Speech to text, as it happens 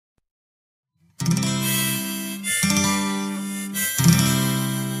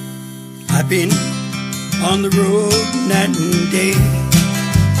been on the road night and day,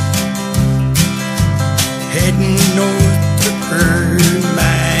 heading north to earn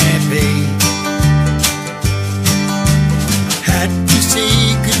my pay. Had to say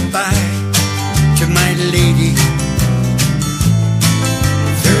goodbye to my lady.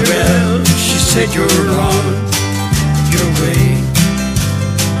 Farewell, she said, you're on your way.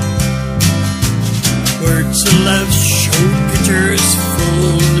 Words of love show pictures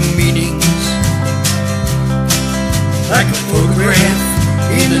full of meanings, like a photograph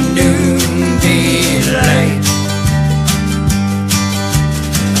in a noonday light.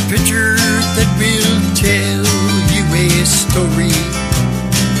 A picture that will tell you a story,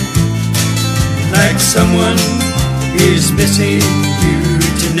 like someone is missing you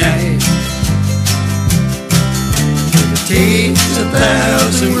tonight. It takes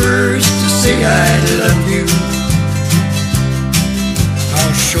 1,000 words to say I love you.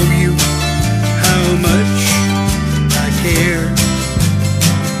 I'll show you how much I care.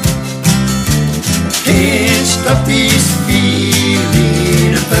 Can't stop this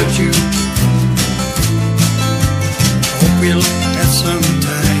feeling about you. Hope we'll have some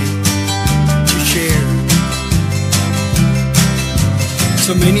time to share.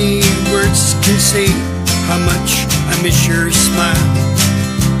 So many words can say how much I miss your smile.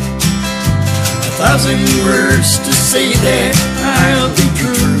 1,000 words to say that I'll be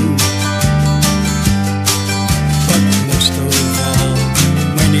true. But most of all,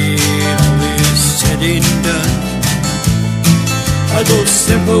 when it all is said and done, are those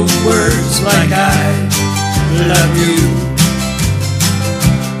simple words like I love you.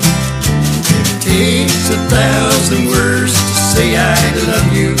 It takes 1,000 words to say I love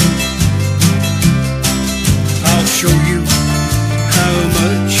you. I'll show you how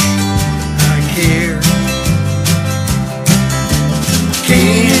much I care.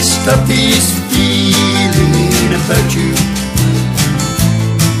 Can't stop this feeling about you.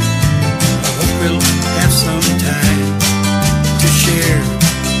 I hope we'll have some time to share.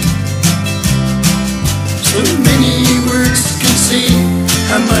 So many words can say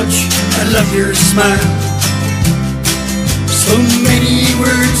how much I love your smile. So many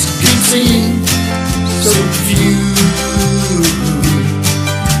words can sing so few.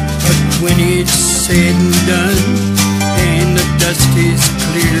 But when it's said and done, and the dust is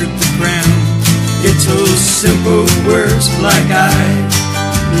cleared the ground, it's those simple words like I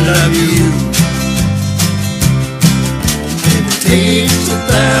love you. It takes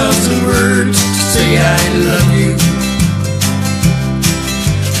 1,000 words to say I love you.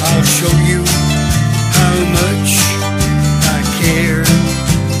 I'll show you how much I care.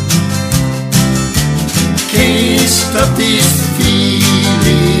 Can't stop this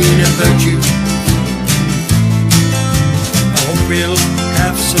feeling about you. I hope we'll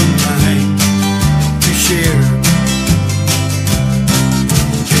have some time to share.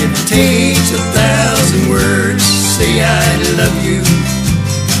 It takes 1,000 words to say I love you.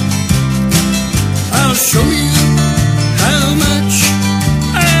 I'll show you how much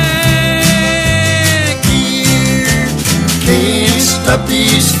I care. Can't stop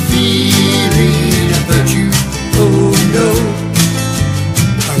these